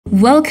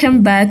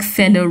Welcome back,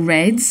 fellow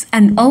Reds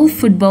and all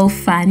football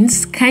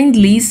fans.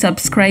 Kindly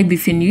subscribe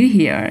if you're new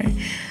here.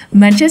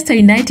 Manchester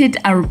United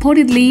are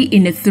reportedly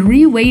in a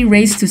three-way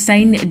race to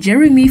sign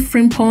Jeremie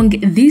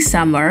Frimpong this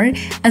summer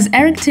as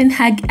Erik ten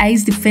Hag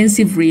eyes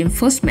defensive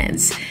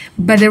reinforcements.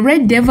 But the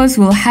Red Devils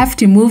will have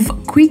to move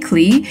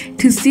quickly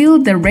to seal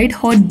the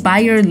red-hot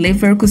Bayer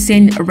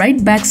Leverkusen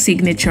right-back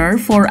signature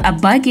for a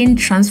bargain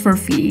transfer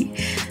fee.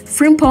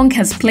 Frimpong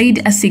has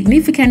played a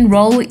significant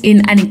role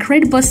in an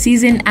incredible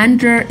season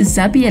under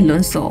Xabi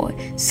Alonso.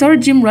 Sir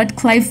Jim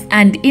Ratcliffe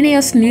and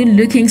Ineos'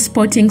 new-looking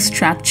sporting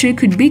structure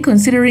could be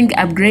considering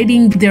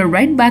upgrading their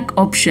right-back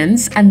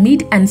options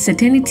amid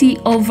uncertainty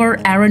over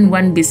Aaron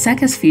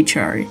Wan-Bissaka's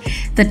future.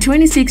 The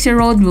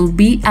 26-year-old will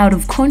be out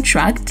of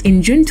contract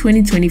in June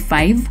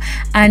 2025,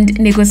 and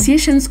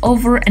negotiations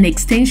over an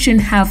extension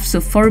have so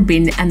far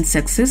been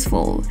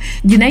unsuccessful.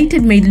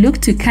 United may look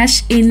to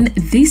cash in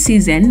this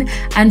season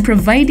and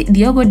provide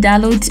Diogo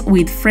Dalot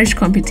with fresh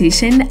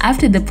competition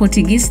after the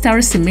Portuguese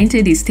star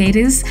cemented his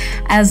status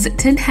as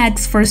Ten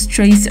Hag's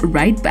first-choice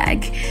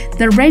right-back.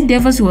 The Red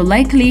Devils will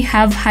likely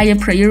have higher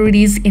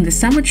priorities in the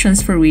summer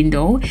transfer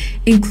window,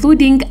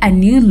 including a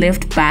new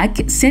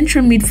left-back,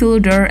 central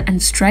midfielder,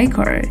 and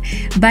striker.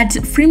 But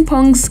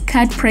Frimpong's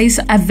cut price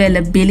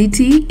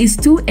availability is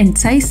too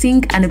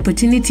enticing an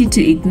opportunity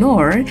to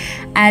ignore,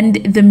 and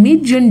the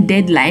mid-June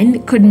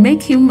deadline could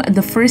make him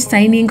the first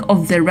signing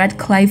of the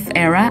Ratcliffe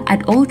era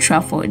at Old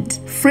Trafford.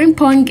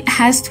 Frimpong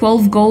has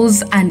 12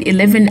 goals and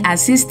 11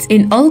 assists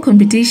in all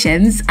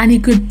competitions, and he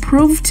could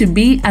prove to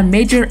be a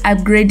major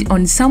upgrade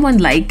on someone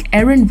like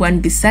Aaron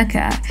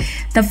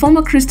Wan-Bissaka. The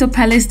former Crystal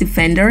Palace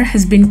defender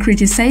has been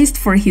criticized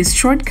for his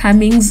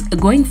shortcomings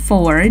going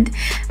forward,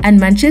 and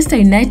Manchester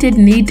United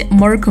need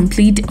more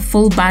complete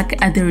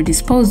fullback at their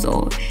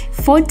disposal.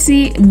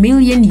 40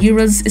 million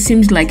euros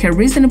seems like a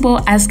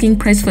reasonable asking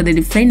price for the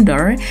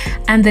defender,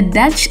 and the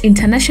Dutch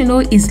international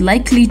is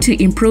likely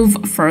to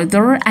improve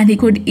further, and he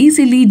could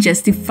easily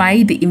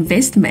justify the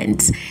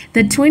investment.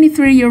 The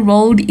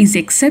 23-year-old is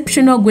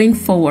exceptional going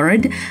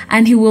forward,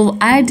 and he will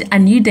add a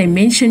new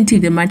dimension to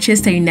the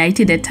Manchester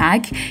United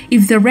attack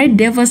if the Red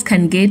Devils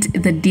can get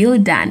the deal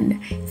done.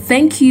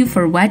 Thank you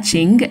for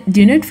watching.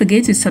 Do not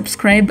forget to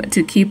subscribe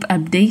to keep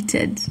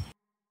updated.